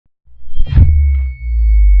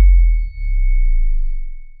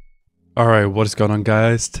Alright, what is going on,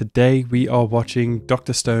 guys? Today we are watching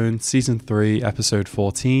Dr. Stone Season 3, Episode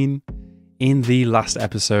 14. In the last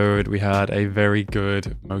episode, we had a very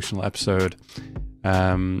good emotional episode.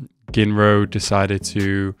 Ginro decided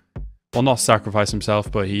to, well, not sacrifice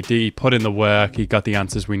himself, but he put in the work, he got the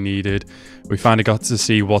answers we needed. We finally got to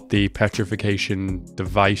see what the petrification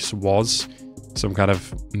device was. Some kind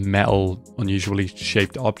of metal, unusually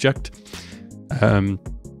shaped object.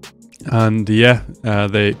 And yeah,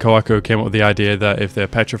 the Kawako came up with the idea that if they're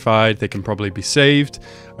petrified, they can probably be saved.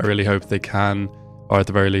 I really hope they can, or at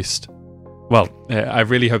the very least, well, I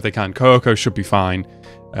really hope they can. Kawako should be fine,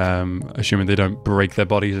 assuming they don't break their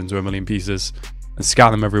bodies into a million pieces and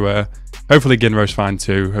scatter them everywhere. Hopefully Ginro's fine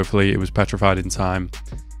too. Hopefully it was petrified in time.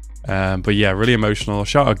 But yeah, really emotional.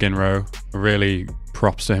 Shout out Ginro. Really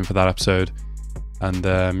props to him for that episode.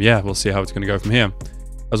 And yeah, we'll see how it's going to go from here.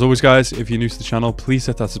 As always, guys, if you're new to the channel, please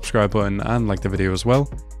hit that subscribe button and like the video as well.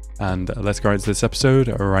 And let's go into this episode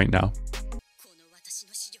right now.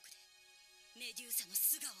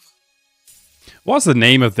 What's the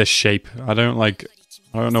name of this shape? I don't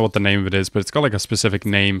know what the name of it is, but it's got like a specific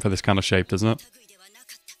name for this kind of shape, doesn't it?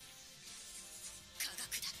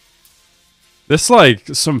 This like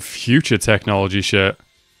some future technology shit.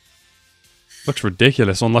 Looks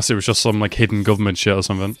ridiculous, unless it was just some like hidden government shit or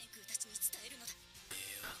something.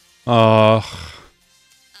 I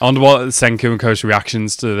wonder what Senku and Ko's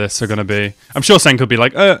reactions to this are going to be. I'm sure Senku will be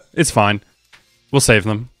like, it's fine. We'll save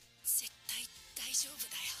them.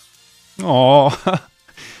 Aww.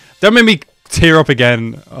 Don't make me tear up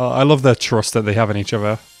again. I love the trust that they have in each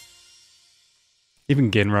other.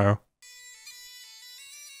 Even Ginro.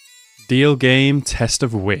 Deal game, test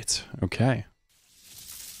of wit. Okay.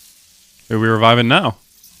 Who are we reviving now?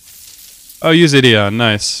 Oh, Yuzidia.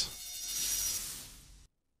 Nice.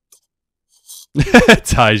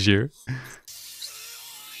 Taiju.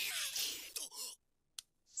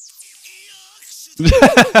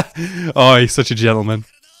 Oh, he's such a gentleman.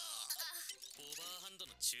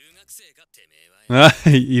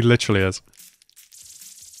 He literally is.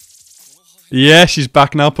 Yeah, she's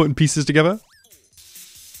back now putting pieces together.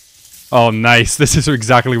 Oh, nice. This is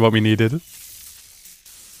exactly what we needed.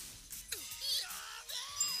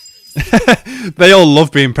 They all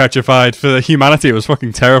love being petrified. For humanity, it was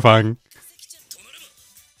fucking terrifying.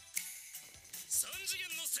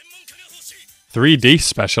 3D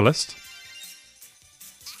specialist?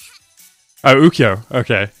 Oh, Ukyo.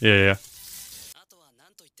 Okay. Yeah.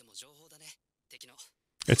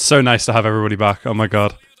 It's so nice to have everybody back. Oh my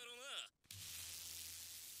god.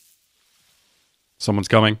 Someone's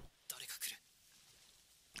coming.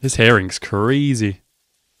 His hearing's crazy.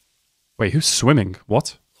 Wait, who's swimming?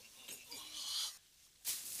 What?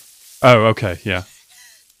 Oh, okay, yeah.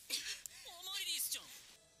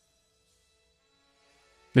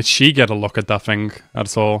 Did she get a look at that thing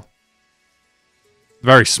at all?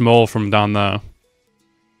 Very small from down there.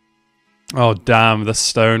 Oh, damn, the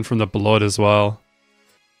stone from the blood as well.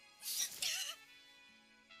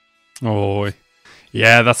 Oh,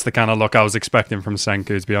 yeah, that's the kind of look I was expecting from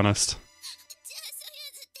Senku, to be honest.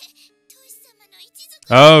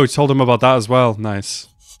 Oh, told him about that as well. Nice.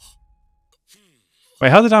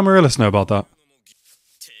 Wait, how did Amaryllis know about that?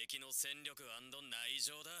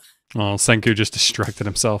 Oh, Senku just distracted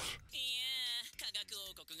himself.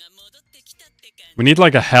 We need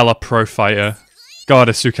like a hella pro fighter. God,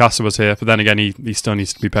 if Tsukasa was here, but then again, he still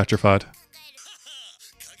needs to be petrified.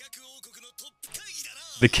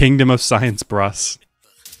 The Kingdom of Science Brass.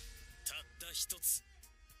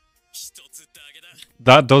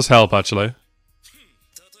 That does help, actually.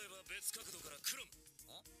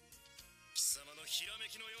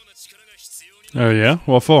 Oh yeah?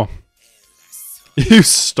 What for? You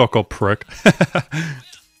stuck-up prick.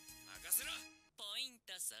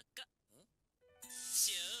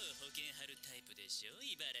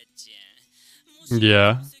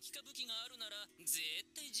 Yeah.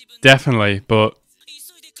 Definitely, but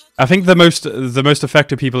I think the most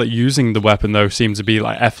effective people at using the weapon though seem to be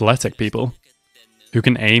like athletic people who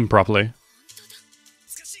can aim properly.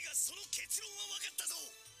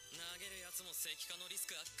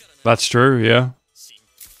 That's true, yeah.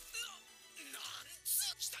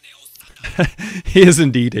 He is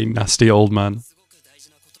indeed a nasty old man.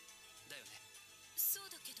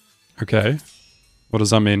 Okay. What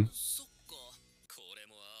does that mean?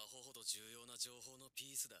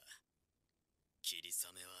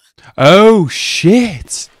 Oh,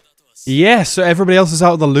 shit! Yeah, so everybody else is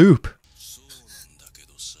out of the loop.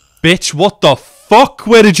 Bitch, what the fuck?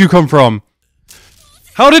 Where did you come from?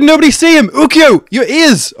 How did nobody see him? Ukyo, your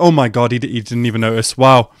ears! Oh my god, he didn't even notice.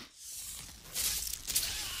 Wow.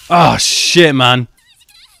 Oh, shit, man.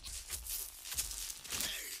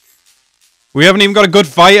 We haven't even got a good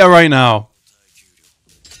fighter right now.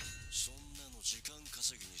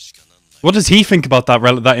 What does he think about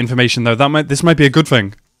that information though? This might be a good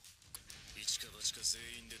thing.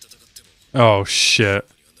 Oh shit.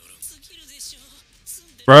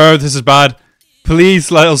 Bro, this is bad.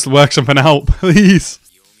 Please let us work something out, please.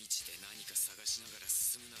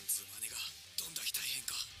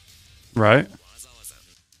 Right.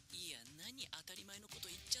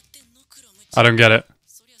 I don't get it.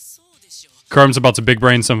 Chrome's about to big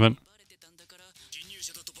brain something.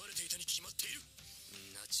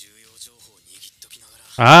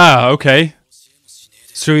 Ah, okay.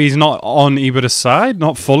 So he's not on Ibara's side?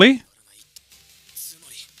 Not fully?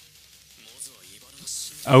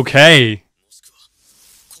 Okay.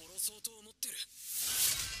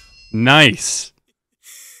 Nice.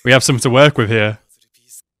 We have something to work with here.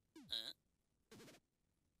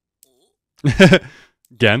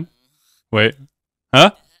 Again? Wait.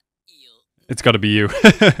 Huh? It's gotta be you.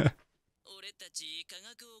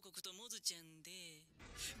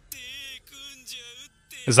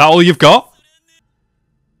 Is that all you've got?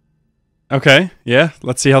 Okay, yeah,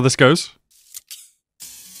 let's see how this goes.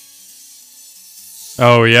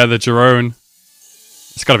 Oh yeah, the Jerome.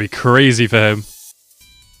 It's gotta be crazy for him.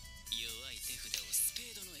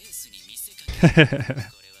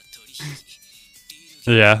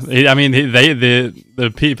 Yeah, I mean,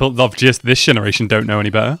 the people of just this generation don't know any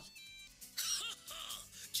better.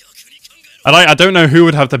 I don't know who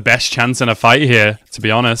would have the best chance in a fight here, to be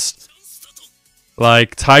honest.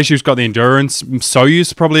 Like, Taiju's got the endurance.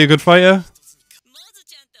 Soyu's probably a good fighter.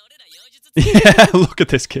 Yeah, look at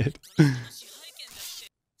this kid.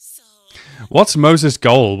 What's Moses'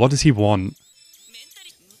 goal? What does he want?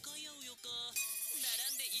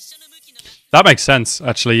 That makes sense,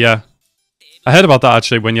 actually, yeah. I heard about that,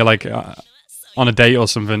 actually, when you're, like, on a date or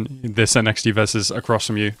something. They're sitting next to you versus across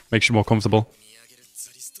from you. Makes you more comfortable.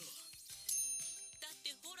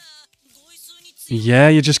 Yeah,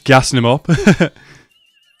 you're just gassing him up.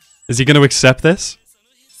 Is he going to accept this?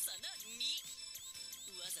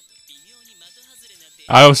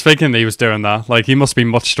 I was thinking that he was doing that. Like, he must be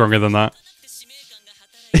much stronger than that.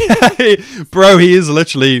 Bro, he is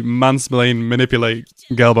literally mansplain, manipulate,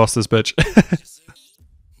 girl boss this bitch.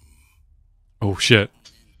 Oh, shit.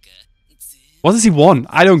 What does he want?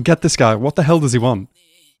 I don't get this guy. What the hell does he want?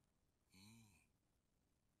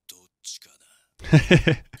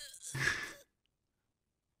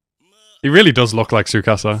 He really does look like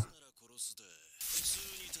Tsukasa.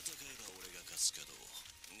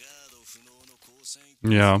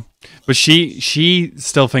 Yeah. But she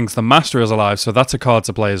still thinks the Master is alive, so that's a card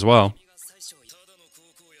to play as well.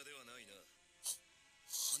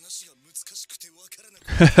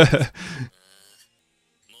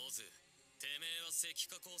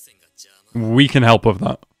 We can help with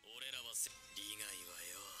that.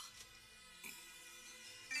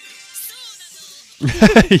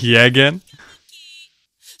 Yeah, again.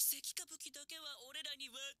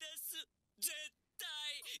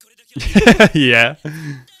 Yeah.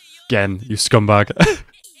 Again, you scumbag.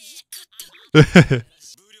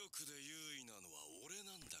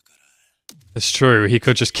 It's true, he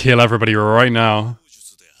could just kill everybody right now.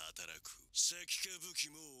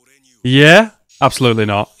 Yeah? Absolutely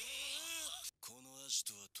not.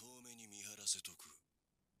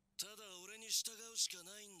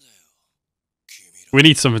 We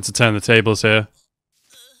need something to turn the tables here.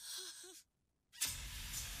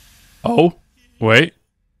 Oh, wait.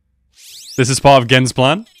 This is part of Gen's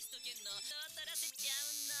plan?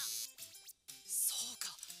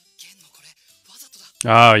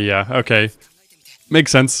 Oh, yeah, okay.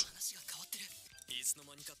 Makes sense.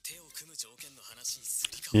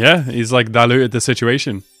 Yeah, he's like diluted the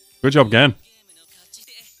situation. Good job, Gen.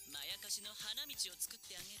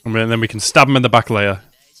 And then we can stab him in the back layer.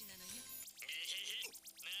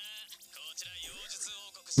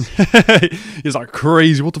 He's like,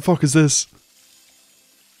 crazy, what the fuck is this?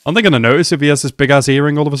 Aren't they gonna notice if he has this big ass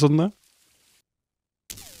earring all of a sudden though?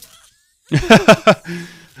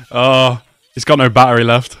 Oh, he's got no battery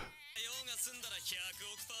left.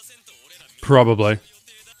 Probably.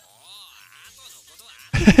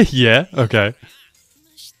 Yeah, okay.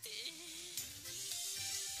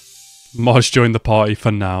 Moj joined the party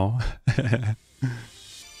for now.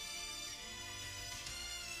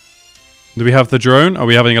 Do we have the drone? Are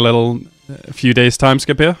we having a few days time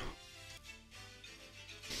skip here?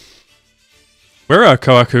 Where are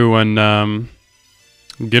Kohaku and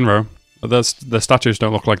Ginro? The statues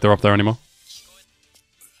don't look like they're up there anymore.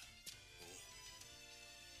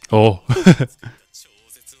 Oh.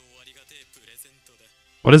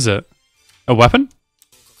 What is it? A weapon?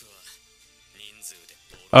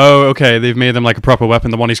 Oh, okay, they've made him like a proper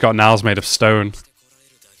weapon. The one he's got now is made of stone.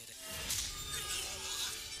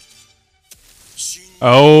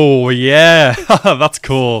 Oh, yeah. That's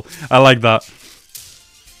cool. I like that.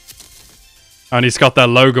 And he's got that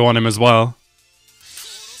logo on him as well.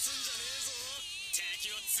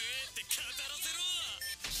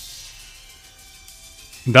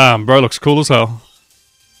 Damn, bro looks cool as hell.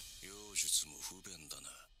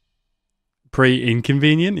 Pretty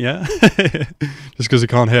inconvenient, yeah. Just because he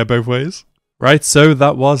can't hear both ways. Right, so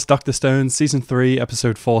that was Dr. Stone Season 3,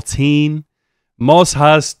 Episode 14. Moz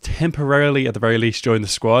has temporarily, at the very least, joined the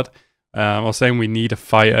squad. I was saying we need a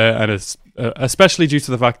fighter, and it's especially due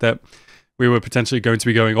to the fact that we were potentially going to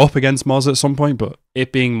be going up against Moz at some point, but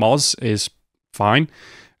it being Moz is fine.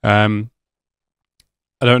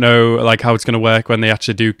 I don't know like how it's going to work when they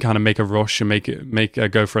actually do kind of make a rush and make a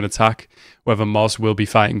go for an attack, whether Moz will be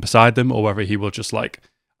fighting beside them or whether he will just like,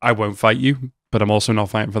 I won't fight you, but I'm also not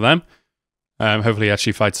fighting for them. Hopefully he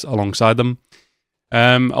actually fights alongside them.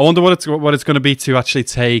 I wonder what it's going to be to actually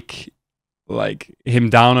take like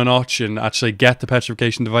him down a notch and actually get the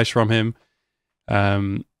petrification device from him.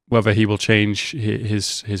 Whether he will change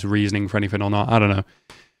his reasoning for anything or not, I don't know.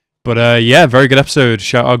 But yeah, very good episode.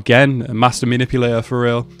 Shout out again, Master Manipulator for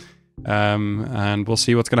real. And we'll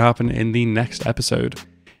see what's going to happen in the next episode.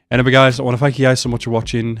 Anyway, guys, I want to thank you guys so much for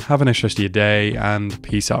watching. Have a nice rest of your day, and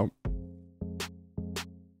peace out.